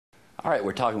All right,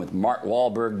 we're talking with Mark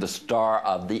Wahlberg, the star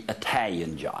of The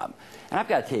Italian Job. And I've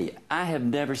got to tell you, I have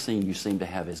never seen you seem to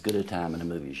have as good a time in a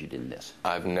movie as you did in this.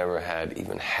 I've never had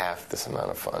even half this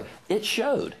amount of fun. It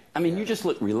showed. I mean, you just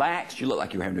looked relaxed. You looked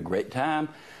like you were having a great time.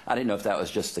 I didn't know if that was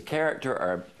just the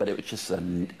character, but it was just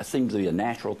seemed to be a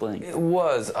natural thing. It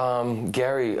was.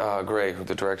 Gary Gray,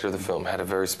 the director of the film, had a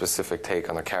very specific take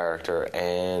on the character,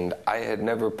 and I had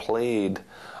never played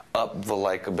up the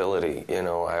likability. You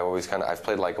know, I've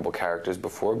played likable characters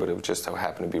before, but it would just so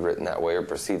happen to be written that way or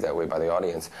perceived that way by the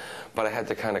audience. But I had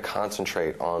to kind of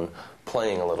concentrate on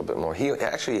playing a little bit more. He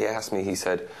actually asked me, he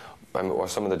said, or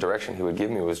some of the direction he would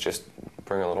give me was just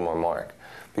bring a little more Mark.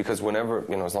 Because whenever,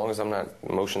 you know, as long as I'm not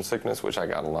motion sickness, which I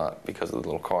got a lot because of the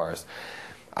little cars,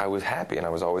 I was happy and I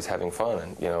was always having fun,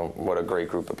 and, you know, what a great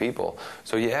group of people.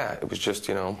 So yeah, it was just,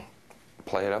 you know,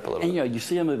 play it up a little bit. And, you know, you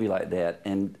see a movie like that,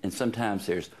 and sometimes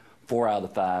there's 4 out of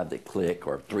the 5 that click,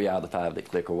 or 3 out of the 5 that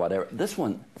click, or whatever. This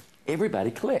one,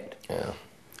 everybody clicked. Yeah,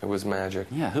 it was magic.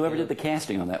 Yeah, whoever did the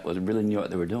casting on that really knew what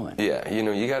they were doing. Yeah, you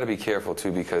know, you got to be careful,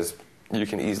 too, because you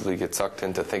can easily get sucked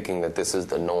into thinking that this is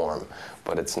the norm,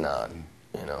 but it's not.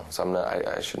 You know, so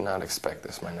I should not expect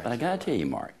this my next. But I got to tell you,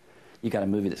 Mark, you got a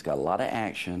movie that's got a lot of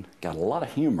action, got a lot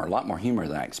of humor, a lot more humor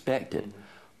than I expected.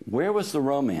 Where was the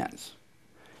romance?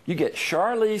 You get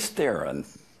Charlize Theron.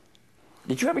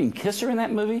 Did you ever even kiss her in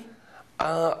that movie?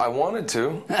 I wanted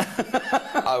to.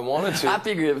 I wanted to. I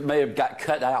figured it may have got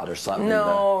cut out or something.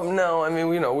 No. I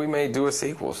mean, you know, we may do a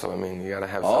sequel, so I mean, you got to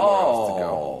have somewhere else to go.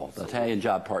 Oh, The Italian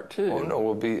Job Part 2. Oh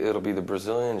no, it'll be the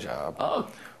Brazilian Job.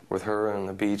 Oh. With her on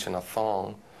the beach in a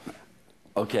thong.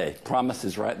 Okay, promise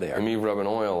is right there. And me rubbing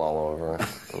oil all over her.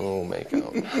 Oh,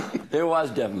 makeup. There was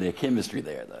definitely a chemistry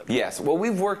there, though. Yes. Well,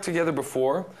 we've worked together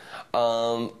before,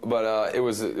 but it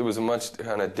was a much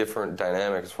kind of different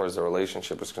dynamic as far as the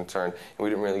relationship was concerned, and we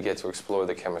didn't really get to explore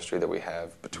the chemistry that we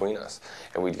have between us,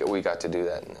 and we got to do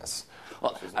that in this.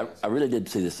 Well, I really did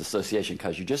see this association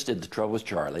because you just did The Trouble with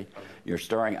Charlie. You're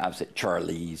starring, obviously,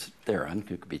 Charlize Theron,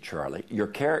 who could be Charlie. Your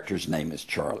character's name is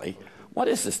Charlie. What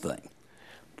is this thing?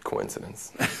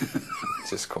 Coincidence.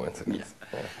 Just coincidence.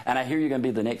 Yeah. Yeah. And I hear you're going to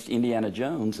be the next Indiana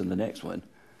Jones in the next one.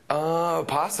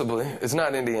 Possibly. It's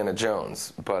not Indiana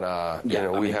Jones, but you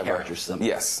know, we have characters similar.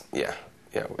 Yes, yeah.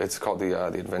 It's called the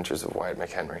Adventures of Wyatt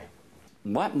McHenry.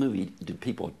 What movie do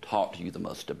people talk to you the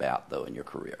most about, though, in your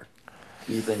career?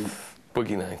 Anything?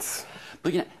 Boogie Nights.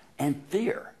 Boogie Nights and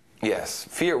Fear. Yes,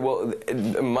 Fear. Well,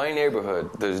 in my neighborhood,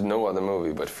 there's no other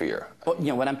movie but Fear. Well, you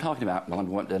know what I'm talking about when I'm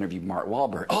going to interview Mark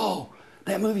Wahlberg. Oh,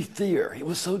 that movie Fear. It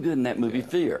was so good in that movie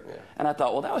Fear. Yeah. And I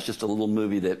thought, well, that was just a little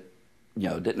movie that, you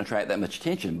know, didn't attract that much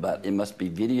attention, but it must be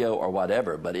video or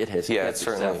whatever. But it has kept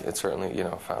it certainly, you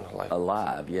know, found a life.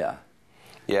 Alive, yeah.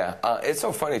 Yeah, it's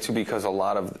so funny too because a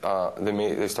lot of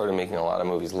they started making a lot of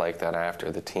movies like that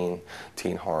after the teen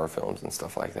horror films and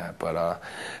stuff like that. But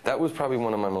that was probably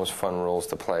one of my most fun roles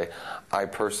to play. I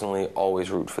personally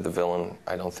always root for the villain.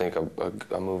 I don't think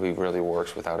a movie really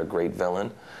works without a great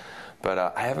villain. But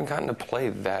I haven't gotten to play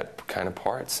that kind of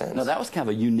part since. No, that was kind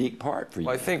of a unique part for you.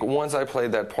 Well, I think once I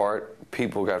played that part,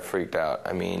 people got freaked out.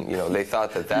 I mean, you know, they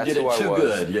thought that that's who I was. You did it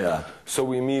too good, yeah. So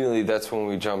that's when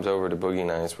we jumped over to Boogie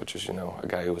Nights, which is, you know, a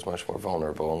guy who was much more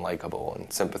vulnerable and likable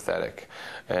and sympathetic.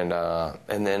 And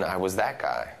then I was that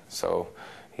guy. So,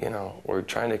 you know, we're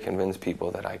trying to convince people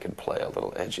that I could play a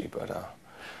little edgy, but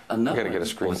we got to get a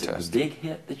screen test. Was it the Big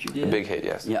Hit that you did? The Big Hit,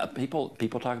 yes. Yeah, people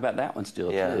talk about that one still,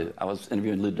 too. I was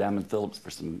interviewing Lou Diamond Phillips for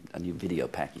a new video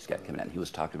pack he's got coming out, and he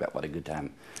was talking about what a good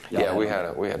time. Yeah, we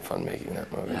had fun making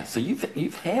that movie. Yeah, so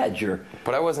you've had your...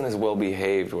 But I wasn't as well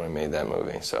behaved when I made that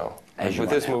movie, so... With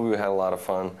this movie, we had a lot of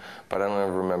fun, but I don't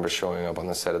ever remember showing up on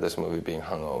the set of this movie being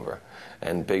hungover.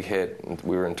 And Big Hit,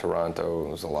 we were in Toronto.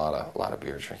 There was a lot of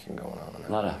beer drinking going on.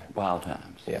 A lot of wild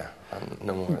times. Yeah,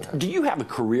 no more of that. Do you have a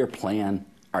career plan,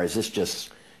 or is this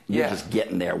just you're just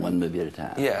getting there one movie at a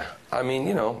time? Yeah, I mean,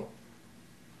 you know,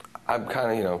 I'm kind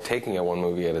of, you know, taking it one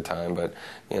movie at a time, but,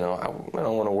 you know, I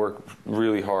don't want to work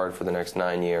really hard for the next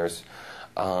 9 years,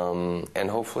 and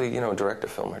hopefully, you know, direct a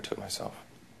film or two myself.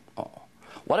 Oh.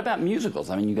 What about musicals?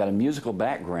 I mean, you got a musical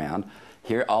background.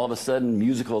 Here, all of a sudden,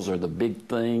 musicals are the big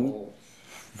thing.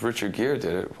 If Richard Gere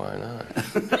did it, why not?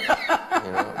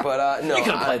 You know? But no, you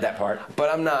could have played that part. But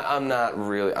I'm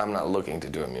not looking to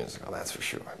do a musical. That's for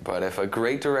sure. But if a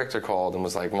great director called and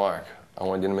was like, Mark, I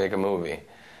want you to make a movie,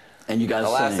 and you guys, the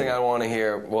last thing I want to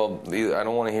hear, well, I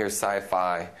don't want to hear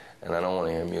sci-fi, and I don't want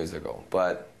to hear musical.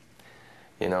 But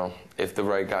you know, if the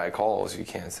right guy calls, you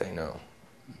can't say no.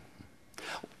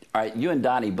 All right, you and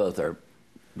Donnie both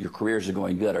your careers are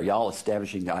going good. Are y'all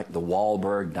establishing like the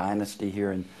Wahlberg dynasty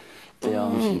here in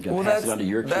films? You can pass it on to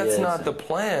your kids? That's not the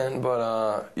plan,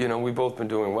 but you know, we've both been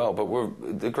doing well.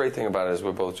 But the great thing about it is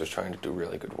we're both just trying to do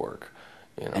really good work.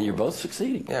 You know? And you're both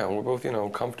succeeding. Yeah, we're both, you know,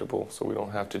 comfortable, so we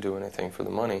don't have to do anything for the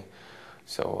money.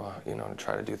 So, you know, to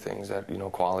try to do things that, you know,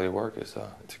 quality work is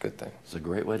it's a good thing. It's a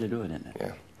great way to do it, isn't it?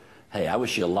 Yeah. Hey, I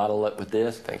wish you a lot of luck with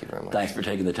this. Thank you very much. Thanks for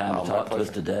taking the time to talk to us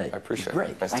today. I appreciate it.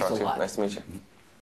 Great. Nice Thanks to talk a to you. lot. Nice to meet you.